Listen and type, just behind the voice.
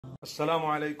السلام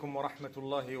عليكم ورحمة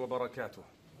الله وبركاته.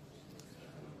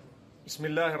 بسم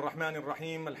الله الرحمن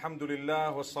الرحيم. الحمد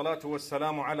لله والصلاة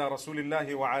والسلام على رسول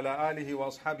الله وعلى آله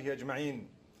وأصحابه أجمعين.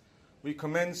 We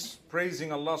commence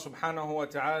praising Allah subhanahu wa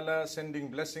ta'ala, sending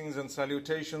blessings and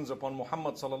salutations upon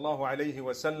Muhammad sallallahu alayhi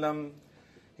wa sallam,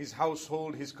 his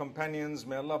household, his companions.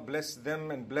 May Allah bless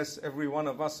them and bless every one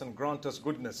of us and grant us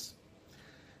goodness.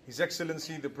 His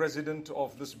Excellency, the President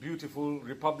of this beautiful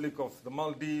Republic of the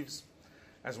Maldives,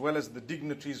 as well as the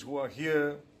dignitaries who are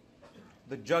here,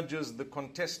 the judges, the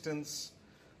contestants,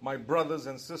 my brothers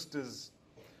and sisters,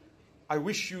 I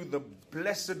wish you the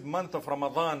blessed month of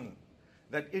Ramadan,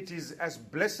 that it is as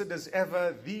blessed as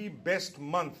ever, the best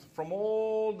month from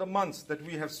all the months that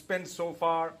we have spent so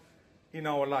far in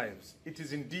our lives. It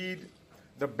is indeed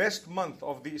the best month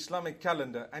of the Islamic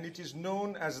calendar, and it is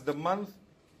known as the month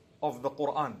of the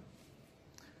Quran.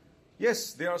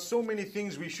 Yes, there are so many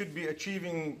things we should be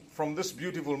achieving from this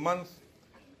beautiful month.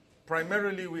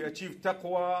 Primarily, we achieve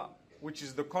taqwa, which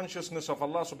is the consciousness of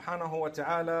Allah subhanahu wa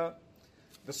ta'ala.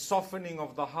 The softening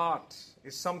of the heart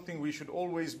is something we should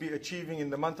always be achieving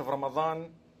in the month of Ramadan.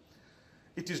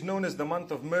 It is known as the month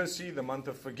of mercy, the month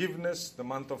of forgiveness, the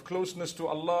month of closeness to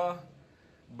Allah.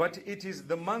 But it is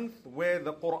the month where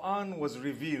the Quran was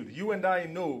revealed. You and I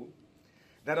know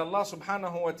that Allah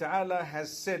subhanahu wa ta'ala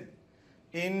has said,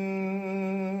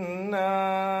 إِنَّا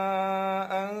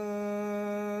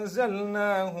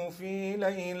أَنزَلْنَاهُ فِي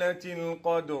لَيْلَةِ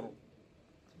الْقَدْرِ.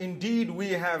 Indeed,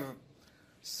 we have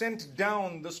sent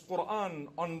down this Quran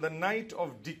on the night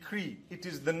of decree. It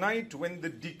is the night when the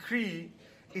decree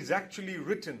is actually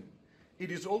written.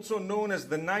 It is also known as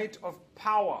the night of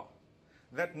power.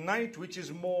 That night which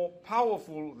is more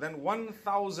powerful than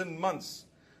 1,000 months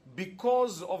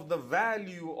because of the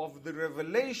value of the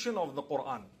revelation of the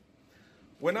Quran.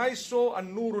 When I saw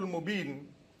An-Nur al-Mubin,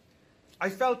 I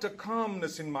felt a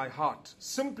calmness in my heart,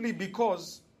 simply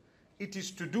because it is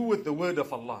to do with the word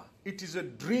of Allah. It is a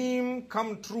dream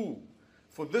come true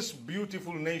for this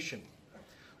beautiful nation.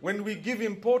 When we give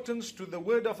importance to the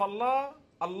word of Allah,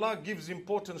 Allah gives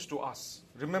importance to us.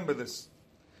 Remember this.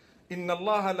 إِنَّ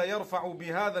اللَّهَ لَيَرْفَعُ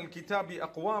بِهَذَا الْكِتَابِ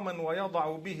أَقْوَامًا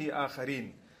وَيَضَعُ بِهِ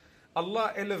آخَرِينَ.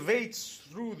 Allah elevates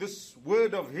through this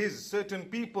word of His certain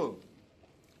people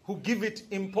who give it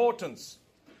importance,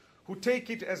 who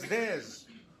take it as theirs,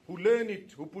 who learn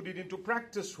it, who put it into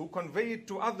practice, who convey it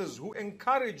to others, who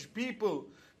encourage people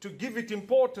to give it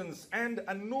importance. And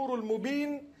An-Nur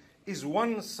al-Mubin is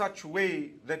one such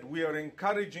way that we are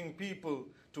encouraging people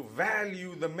to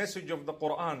value the message of the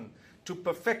Quran, to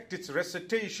perfect its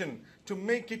recitation, to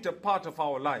make it a part of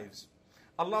our lives.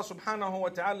 Allah subhanahu wa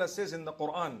ta'ala says in the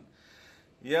Quran,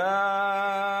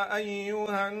 يا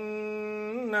أيها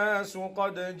الناس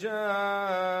قد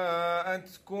جاءتكم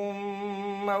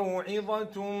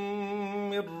موعظة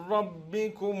من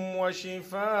ربكم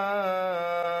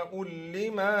وشفاء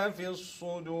لما في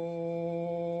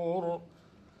الصدور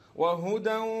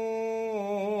وهدى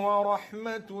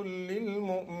ورحمة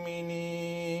للمؤمنين.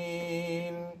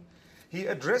 He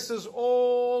addresses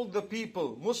all the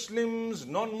people, Muslims,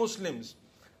 non-Muslims,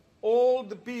 all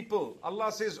the people.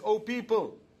 Allah says, O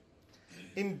people,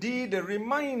 indeed a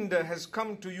reminder has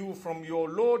come to you from your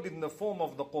Lord in the form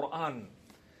of the Quran,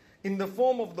 in the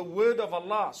form of the word of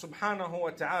Allah subhanahu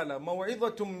wa ta'ala.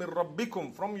 Maw'izatum min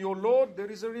rabbikum. From your Lord there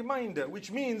is a reminder,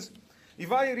 which means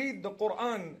if I read the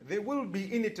Quran, there will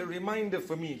be in it a reminder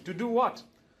for me to do what?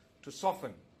 To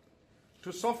soften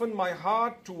my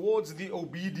heart towards the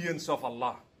obedience of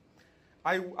Allah.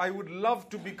 I would love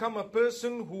to become a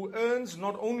person who earns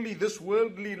not only this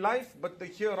worldly life, but the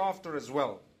hereafter as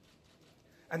well.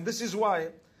 And this is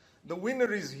why the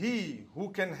winner is he who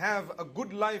can have a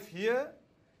good life here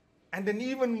and an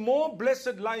even more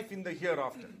blessed life in the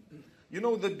hereafter. You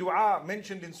know the dua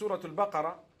mentioned in Surah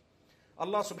Al-Baqarah,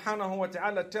 Allah subhanahu wa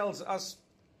ta'ala tells us,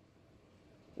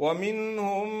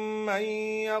 وَمِنْهُمْ مَنْ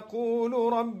يَقُولُ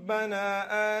رَبَّنَا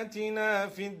آتِنَا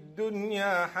فِي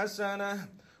الدُّنْيَا حَسَنَةً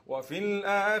وَفِي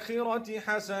الْآخِرَةِ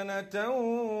حَسَنَةً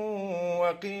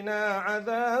وَقِنَا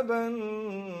عَذَابَ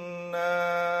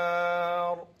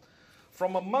النَّارِ.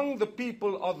 From among the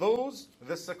people are those,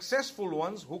 the successful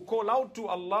ones, who call out to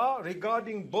Allah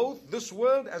regarding both this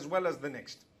world as well as the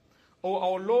next. O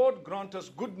our Lord, grant us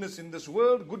goodness in this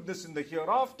world, goodness in the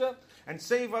hereafter, and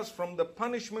save us from the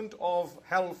punishment of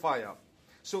hellfire.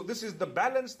 So this is the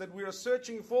balance that we are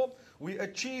searching for. We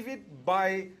achieve it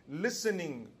by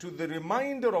listening to the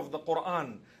reminder of the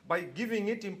Quran, by giving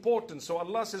it importance. So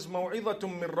Allah says, مَوْعِظَةٌ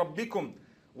مِّن رَبِّكُمْ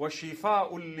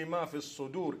وَشِفَاءٌ لِمَا فِي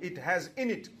الصُّدُورِ. It has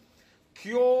in it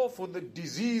cure for the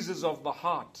diseases of the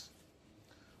heart.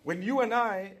 When you and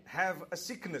I have a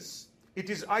sickness, It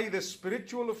is either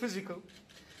spiritual or physical.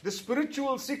 The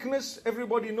spiritual sickness,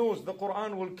 everybody knows the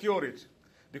Quran will cure it,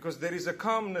 because there is a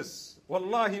calmness.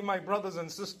 Wallahi, my brothers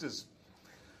and sisters,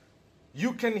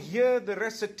 you can hear the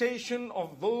recitation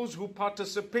of those who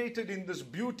participated in this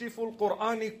beautiful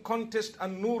Quranic contest,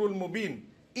 An-Nurul Mubin.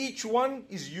 Each one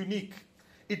is unique.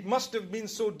 It must have been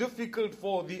so difficult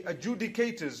for the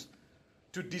adjudicators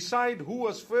to decide who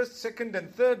was first, second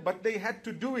and third, but they had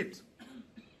to do it.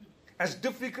 As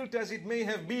difficult as it may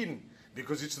have been,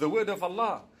 because it's the word of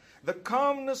Allah. The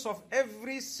calmness of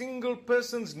every single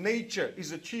person's nature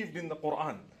is achieved in the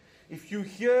Quran. If you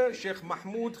hear Sheikh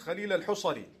Mahmoud Khalil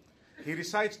al-Husari, he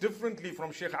recites differently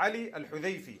from Sheikh Ali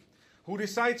al-Hudayfi, who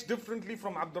recites differently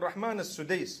from Abdul Rahman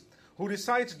al-Sudais, who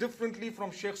recites differently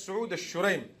from Sheikh Saud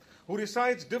al-Shuraim, who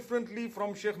recites differently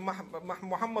from Sheikh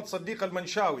Muhammad Sadiq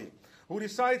al-Manshawi, who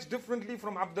recites differently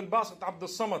from Abdul Basit Abdul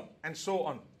Samad, and so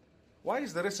on. Why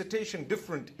is the recitation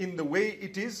different in the way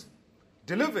it is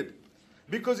delivered?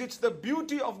 Because it's the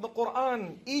beauty of the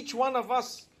Quran. Each one of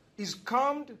us is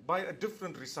calmed by a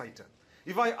different reciter.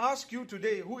 If I ask you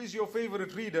today, who is your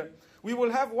favorite reader? We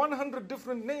will have 100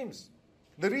 different names.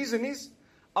 The reason is,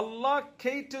 Allah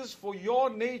caters for your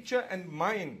nature and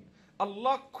mine.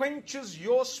 Allah quenches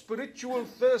your spiritual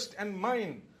thirst and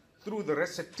mine through the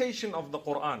recitation of the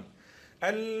Quran.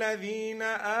 الَّذِينَ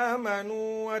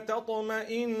آمَنُوا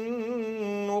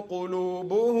وَتَطْمَئِنُّ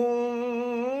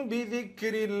قُلُوبُهُمْ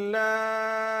بِذِكْرِ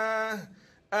اللَّهِ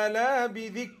أَلَا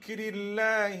بِذِكْرِ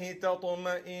اللَّهِ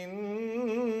تَطْمَئِنُّ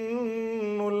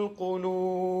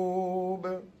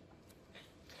الْقُلُوبُ.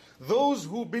 Those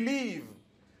who believe,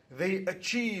 they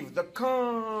achieve the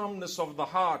calmness of the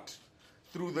heart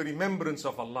through the remembrance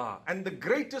of Allah. And the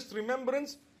greatest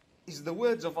remembrance is the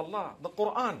words of Allah, the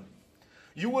Quran.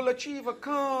 You will achieve a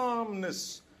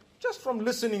calmness just from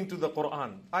listening to the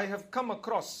Quran. I have come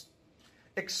across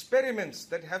experiments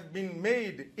that have been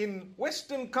made in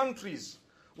Western countries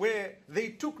where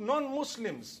they took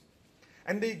non-Muslims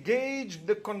and they gauged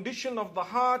the condition of the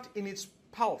heart in its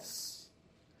pulse.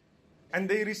 And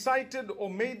they recited or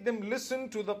made them listen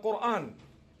to the Quran.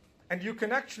 And you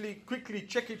can actually quickly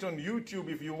check it on YouTube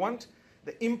if you want,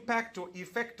 the impact or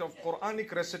effect of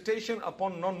Quranic recitation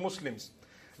upon non-Muslims.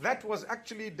 That was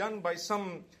actually done by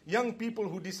some young people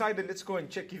who decided, let's go and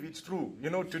check if it's true.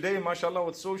 You know, today, mashallah,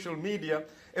 with social media,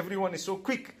 everyone is so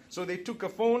quick. So they took a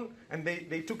phone and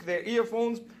they took their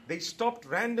earphones. They stopped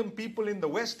random people in the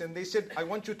West and they said, I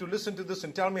want you to listen to this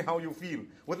and tell me how you feel,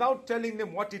 without telling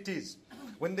them what it is.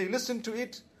 When they listen to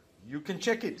it, you can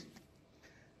check it.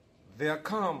 They are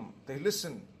calm. They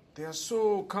listen. They are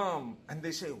so calm. And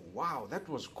they say, wow, that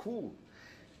was cool.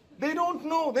 They don't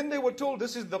know. Then they were told,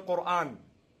 this is the Quran.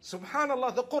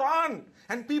 Subhanallah, the Quran.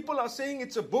 And people are saying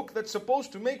it's a book that's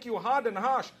supposed to make you hard and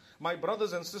harsh. My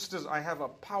brothers and sisters, I have a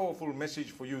powerful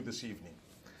message for you this evening.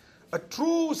 A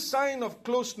true sign of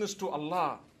closeness to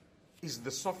Allah is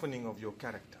the softening of your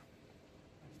character.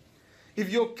 If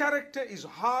your character is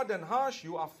hard and harsh,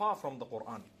 you are far from the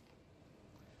Quran.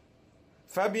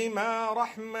 فَبِمَا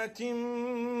رَحْمَةٍ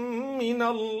مِّنَ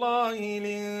اللَّهِ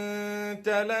لِنْتَ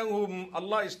لَهُمْ.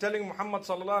 Allah is telling Muhammad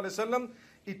sallallahu alayhi wa sallam,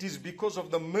 it is because of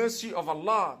the mercy of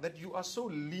Allah that you are so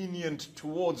lenient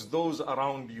towards those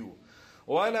around you.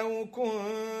 وَلَوْ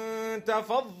كُنْتَ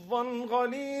فَظًّا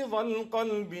غَلِيظَ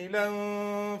الْقَلْبِ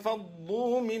لَنْفَضُّوا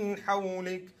مِنْ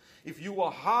حَوْلِكَ. If you were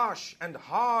harsh and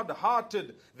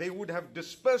hard-hearted, they would have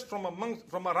dispersed from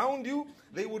around you.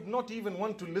 They would not even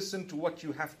want to listen to what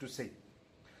you have to say.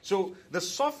 So the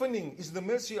softening is the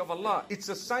mercy of Allah. It's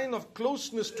a sign of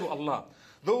closeness to Allah.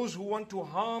 Those who want to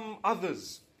harm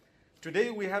others. Today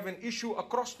we have an issue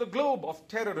across the globe of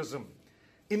terrorism.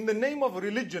 In the name of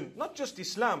religion, not just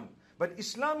Islam, but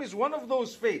Islam is one of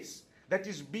those faiths that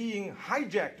is being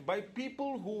hijacked by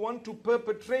people who want to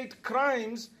perpetrate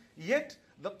crimes, yet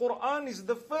the Quran is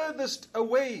the furthest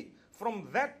away from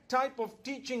that type of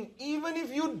teaching. Even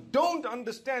if you don't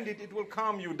understand it, it will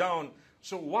calm you down.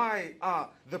 So why are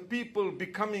the people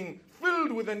becoming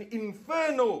filled with an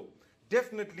inferno?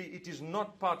 Definitely it is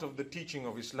not part of the teaching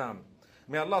of Islam.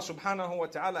 May Allah subhanahu wa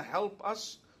ta'ala help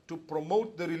us to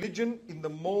promote the religion in the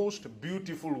most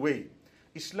beautiful way.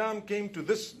 Islam came to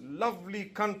this lovely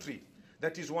country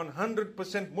that is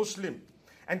 100% Muslim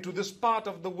and to this part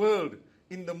of the world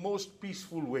in the most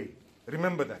peaceful way.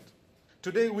 Remember that.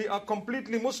 Today we are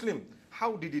completely Muslim.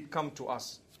 How did it come to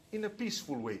us? In a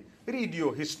peaceful way. Read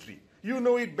your history. You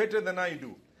know it better than I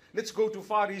do. Let's go to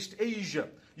Far East Asia.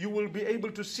 You will be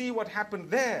able to see what happened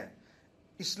there.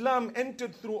 Islam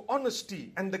entered through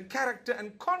honesty and the character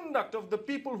and conduct of the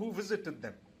people who visited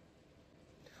them.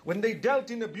 When they dealt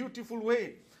in a beautiful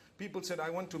way, people said, I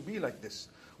want to be like this.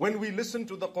 When we listen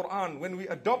to the Quran, when we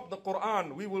adopt the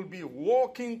Quran, we will be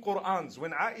walking Qurans.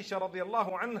 When Aisha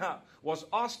radiallahu anha was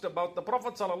asked about the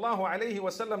Prophet sallallahu alaihi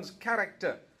wasallam's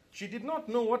character, she did not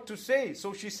know what to say,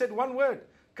 so she said one word,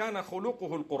 kana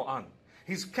khuluquhu al-Quran.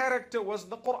 His character was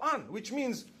the Quran, which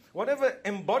means whatever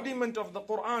embodiment of the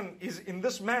Quran is in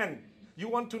this man. You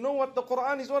want to know what the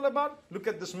Quran is all about? Look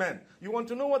at this man. You want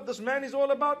to know what this man is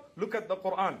all about? Look at the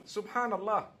Quran.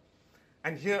 Subhanallah.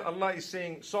 And here Allah is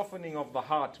saying softening of the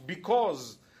heart,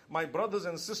 because my brothers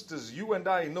and sisters, you and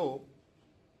I know,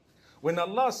 when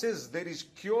Allah says there is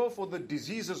cure for the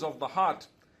diseases of the heart,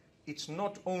 it's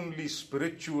not only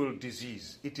spiritual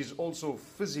disease, it is also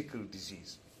physical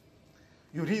disease.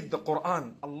 You read the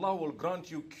Quran, Allah will grant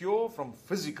you cure from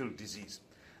physical disease.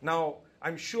 Now,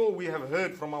 I'm sure we have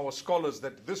heard from our scholars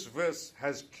that this verse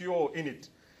has cure in it.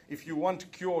 If you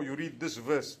want cure, you read this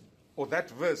verse or that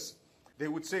verse. They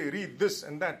would say, read this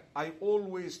and that. I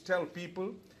always tell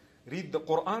people, read the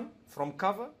Quran from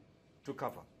cover to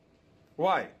cover.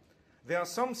 Why? There are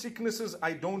some sicknesses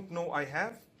I don't know I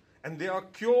have, and there are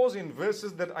cures in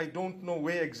verses that I don't know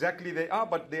where exactly they are,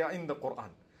 but they are in the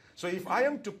Quran. So if I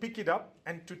am to pick it up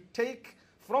and to take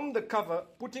from the cover,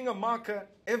 putting a marker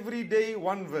every day,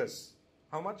 one verse.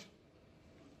 How much?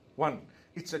 One.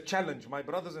 It's a challenge. My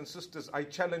brothers and sisters, I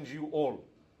challenge you all.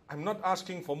 I'm not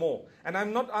asking for more. And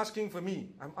I'm not asking for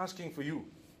me. I'm asking for you.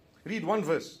 Read one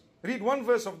verse. Read one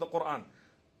verse of the Quran.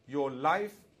 Your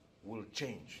life will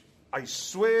change. I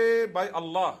swear by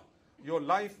Allah, your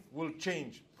life will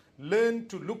change. Learn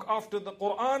to look after the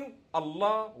Quran.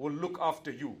 Allah will look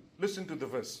after you. Listen to the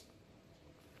verse.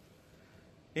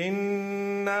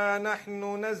 إِنَّا نَحْنُ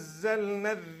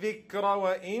نَزَّلْنَا الذِّكْرَ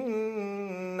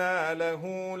وَإِنَّا لَهُ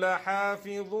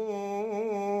لَحَافِظُونَ.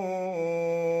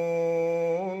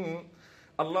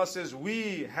 Allah says,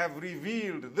 we have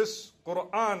revealed this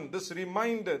Quran, this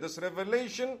reminder, this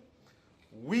revelation.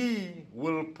 We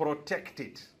will protect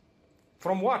it.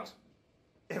 From what?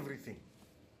 Everything.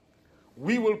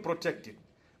 We will protect it.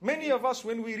 Many of us,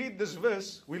 when we read this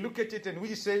verse, we look at it and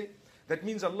we say, that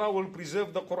means Allah will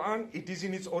preserve the Quran. It is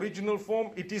in its original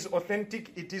form. It is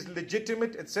authentic. It is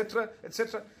legitimate, etc.,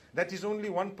 etc. That is only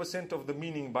 1% of the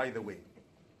meaning, by the way.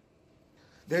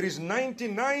 There is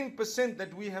 99%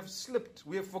 that we have slipped.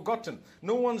 We have forgotten.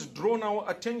 No one's drawn our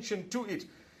attention to it.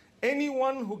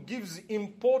 Anyone who gives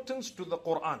importance to the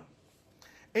Quran,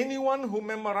 anyone who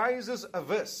memorizes a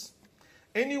verse,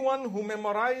 anyone who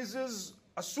memorizes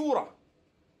a surah,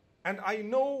 and I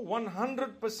know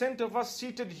 100% of us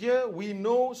seated here, we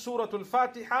know Surah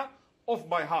Al-Fatiha off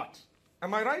by heart.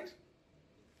 Am I right?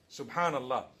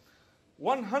 Subhanallah.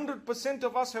 100%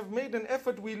 of us have made an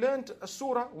effort. We learned a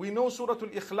surah. We know Surah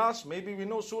Al-Ikhlas. Maybe we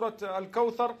know Surah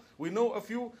Al-Kawthar. We know a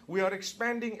few. We are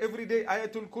expanding every day.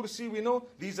 Ayatul Kursi. We know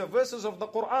these are verses of the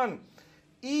Quran.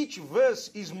 Each verse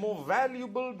is more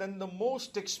valuable than the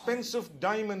most expensive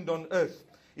diamond on earth.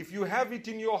 If you have it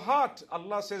in your heart,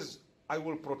 Allah says, I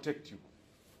will protect you.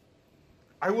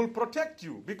 I will protect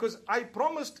you because I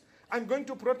promised I'm going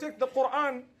to protect the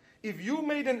Quran. If you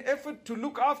made an effort to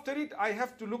look after it, I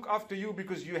have to look after you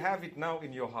because you have it now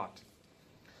in your heart.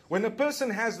 When a person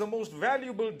has the most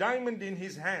valuable diamond in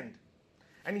his hand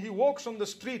and he walks on the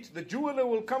street, the jeweler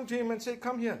will come to him and say,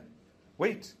 come here,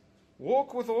 wait,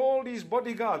 walk with all these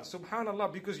bodyguards,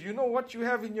 subhanallah, because you know what you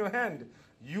have in your hand.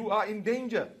 You are in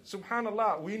danger.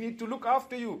 Subhanallah, we need to look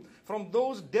after you from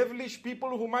those devilish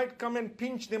people who might come and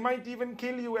pinch. They might even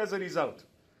kill you as a result.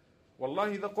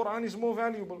 Wallahi, the Quran is more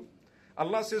valuable.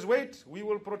 Allah says, wait, we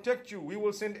will protect you. We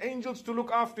will send angels to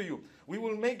look after you. We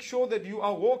will make sure that you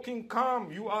are walking calm.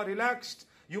 You are relaxed.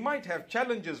 You might have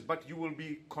challenges, but you will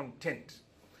be content.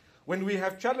 When we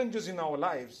have challenges in our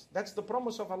lives, that's the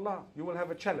promise of Allah. You will have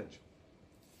a challenge.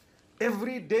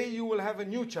 Every day you will have a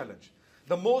new challenge.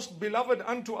 The most beloved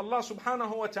unto Allah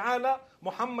subhanahu wa ta'ala,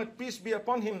 Muhammad, peace be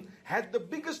upon him, had the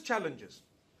biggest challenges.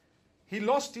 He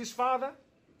lost his father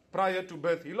prior to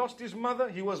birth. He lost his mother.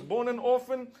 He was born an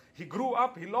orphan. He grew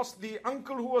up. He lost the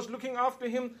uncle who was looking after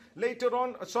him. Later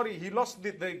on, he lost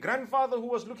the grandfather who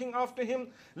was looking after him.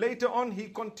 Later on, he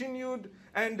continued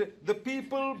and the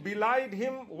people belied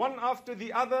him one after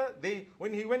the other.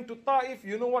 When he went to Taif,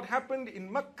 you know what happened?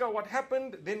 In Mecca, what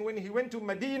happened? Then when he went to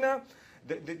Medina,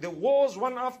 the wars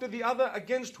one after the other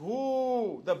against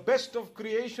who? The best of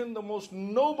creation, the most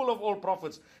noble of all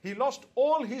prophets. He lost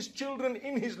all his children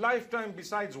in his lifetime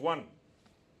besides one.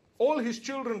 All his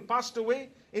children passed away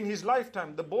in his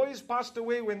lifetime. The boys passed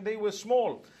away when they were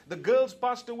small. The girls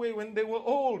passed away when they were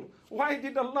old. Why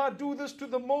did Allah do this to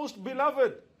the most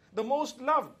beloved, the most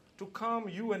loved? To calm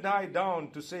you and I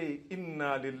down, to say,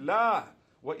 Inna lillah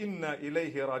وَإِنَّا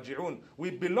إِلَيْهِ رَاجِعُونَ.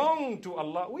 We belong to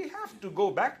Allah. We have to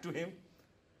go back to Him.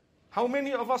 How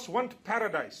many of us want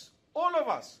paradise? All of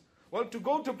us. Well, to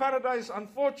go to paradise,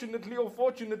 unfortunately or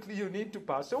fortunately, you need to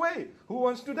pass away. Who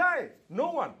wants to die?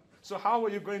 No one. So how are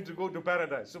you going to go to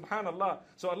paradise? Subhanallah.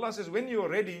 So Allah says, when you're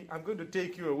ready, I'm going to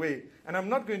take you away. And I'm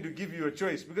not going to give you a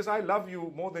choice because I love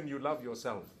you more than you love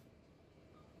yourself.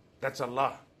 That's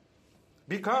Allah.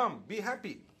 Be calm, be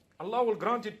happy. Allah will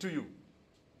grant it to you.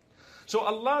 So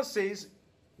Allah says,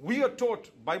 we are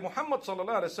taught by Muhammad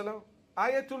sallallahu alaihi wasallam,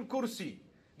 Ayatul Kursi,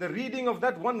 the reading of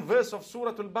that one verse of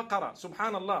Surah Al-Baqarah.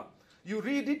 Subhanallah. You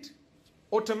read it,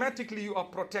 automatically you are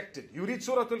protected. You read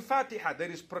Surah Al-Fatiha,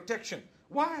 there is protection.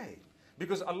 Why?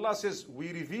 Because Allah says,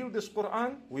 we reveal this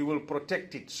Quran, we will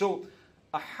protect it. So,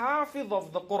 a hafiz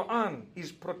of the Quran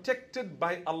is protected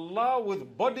by Allah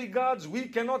with bodyguards we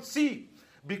cannot see.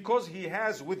 Because he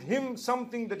has with him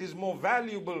something that is more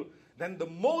valuable than the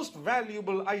most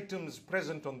valuable items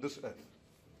present on this earth.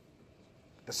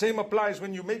 The same applies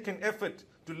when you make an effort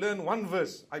to learn one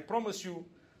verse. I promise you,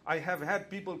 I have had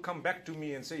people come back to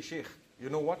me and say, Sheikh, you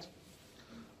know what?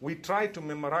 We try to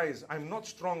memorize. I'm not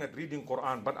strong at reading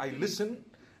Quran, but I listen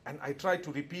and I try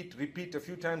to repeat a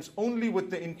few times only with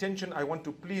the intention I want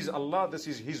to please Allah. This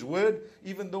is His word,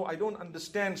 even though I don't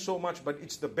understand so much, but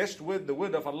it's the best word, the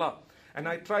word of Allah. And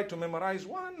I try to memorize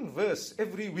one verse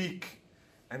every week.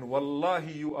 And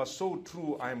wallahi, you are so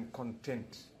true, I am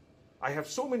content. I have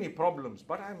so many problems,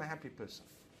 but I'm a happy person.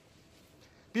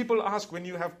 People ask, when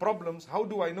you have problems, how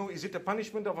do I know, is it a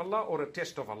punishment of Allah or a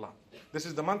test of Allah? This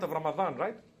is the month of Ramadan,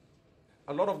 right?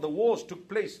 A lot of the wars took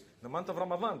place in the month of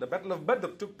Ramadan. The Battle of Badr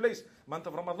took place month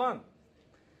of Ramadan.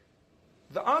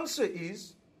 The answer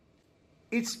is,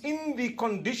 it's in the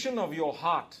condition of your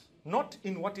heart, not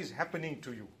in what is happening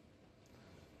to you.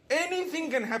 Anything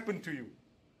can happen to you.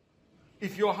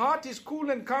 If your heart is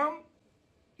cool and calm,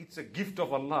 it's a gift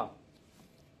of Allah.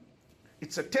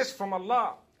 It's a test from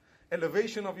Allah,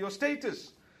 elevation of your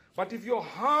status. But if your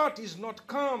heart is not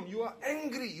calm, you are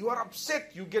angry, you are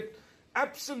upset, you get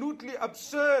absolutely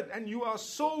absurd, and you are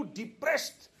so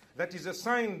depressed, that is a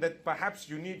sign that perhaps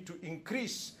you need to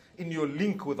increase in your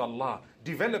link with Allah.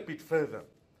 Develop it further.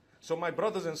 So my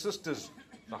brothers and sisters,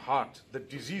 the heart, the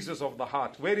diseases of the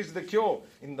heart. Where is the cure?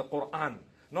 In the Quran.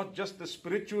 Not just the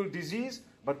spiritual disease,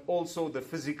 but also the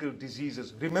physical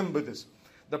diseases. Remember this.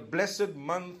 The blessed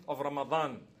month of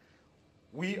Ramadan,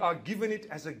 we are given it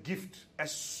as a gift.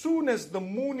 As soon as the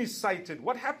moon is sighted,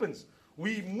 what happens?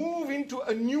 We move into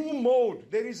a new mode.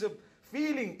 There is a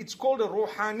feeling, it's called a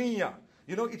ruhaniya.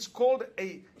 You know, it's called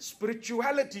a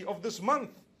spirituality of this month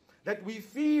that we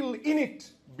feel in it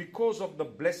because of the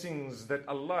blessings that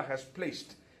Allah has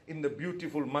placed in the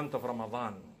beautiful month of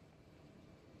Ramadan.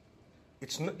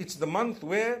 It's the month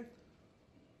where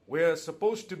we're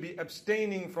supposed to be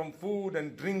abstaining from food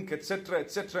and drink, etc.,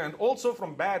 and also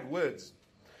from bad words.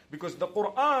 Because the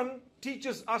Quran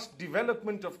teaches us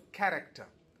development of character,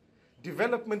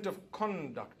 development of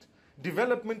conduct,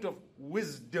 development of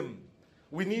wisdom.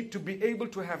 We need to be able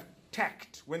to have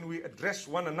tact when we address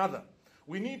one another.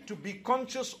 We need to be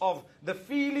conscious of the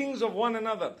feelings of one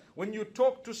another. When you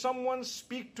talk to someone,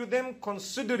 speak to them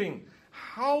considering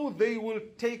how they will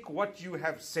take what you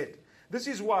have said. This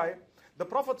is why the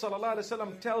Prophet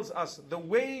ﷺ tells us the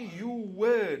way you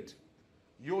word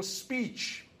your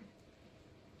speech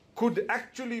could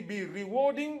actually be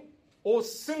rewarding or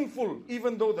sinful,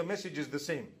 even though the message is the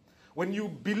same. When you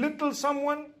belittle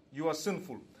someone, you are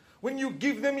sinful. When you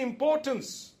give them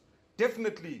importance,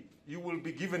 definitely you will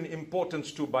be given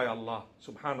importance to by Allah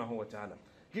subhanahu wa ta'ala.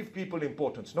 Give people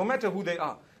importance, no matter who they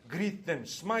are. Greet them,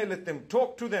 smile at them,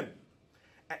 talk to them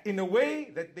in a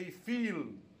way that they feel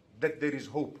that there is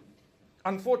hope.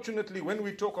 Unfortunately, when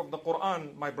we talk of the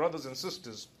Quran, my brothers and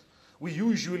sisters, we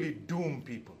usually doom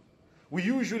people. We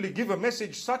usually give a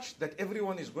message such that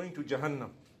everyone is going to Jahannam.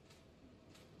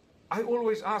 I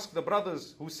always ask the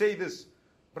brothers who say this,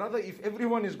 brother, if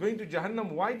everyone is going to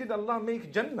Jahannam, why did Allah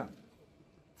make Jannah?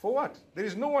 For what? There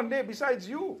is no one there besides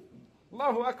you.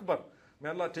 Allahu Akbar. May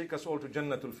Allah take us all to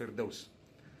Jannatul Firdaus.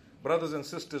 Brothers and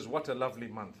sisters, what a lovely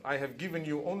month. I have given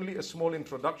you only a small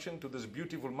introduction to this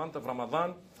beautiful month of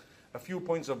Ramadan, a few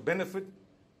points of benefit,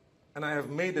 and I have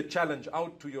made a challenge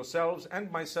out to yourselves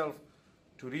and myself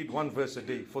to read one verse a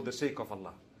day for the sake of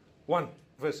Allah. One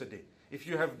verse a day. If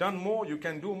you have done more, you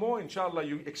can do more. Inshallah,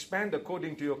 you expand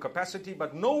according to your capacity,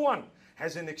 but no one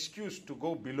has an excuse to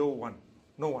go below one.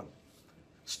 No one.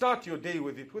 Start your day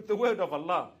with it, with the word of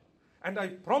Allah. And I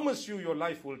promise you, your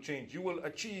life will change. You will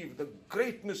achieve the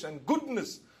greatness and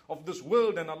goodness of this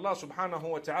world, and Allah subhanahu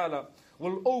wa ta'ala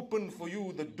will open for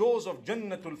you the doors of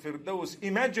Jannatul Firdaus.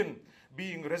 Imagine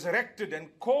being resurrected and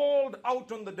called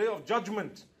out on the day of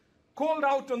judgment. Called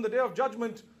out on the day of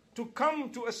judgment to come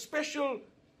to a special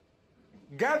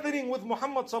gathering with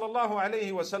Muhammad sallallahu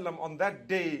alayhi wasallam. On that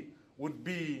day would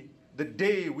be the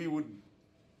day we would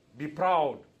be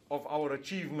proud of our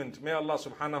achievement. May Allah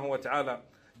subhanahu wa ta'ala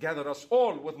gather us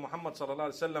all with Muhammad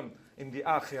sallallahu alayhi wasallam in the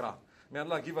akhirah. May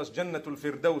Allah give us Jannatul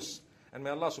Firdaus. And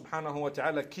may Allah subhanahu wa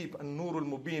ta'ala keep An-Nurul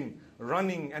Mubin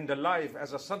running and alive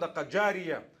as a sadaqah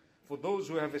jariyah for those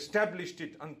who have established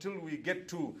it until we get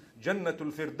to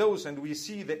Jannatul Firdaus and we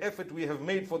see the effort we have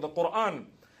made for the Quran.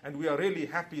 And we are really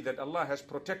happy that Allah has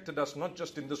protected us not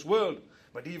just in this world,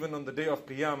 but even on the day of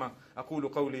Qiyamah.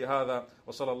 أقول قولي هذا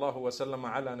وصلى الله وسلم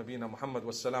على نبينا محمد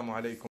والسلام عليكم.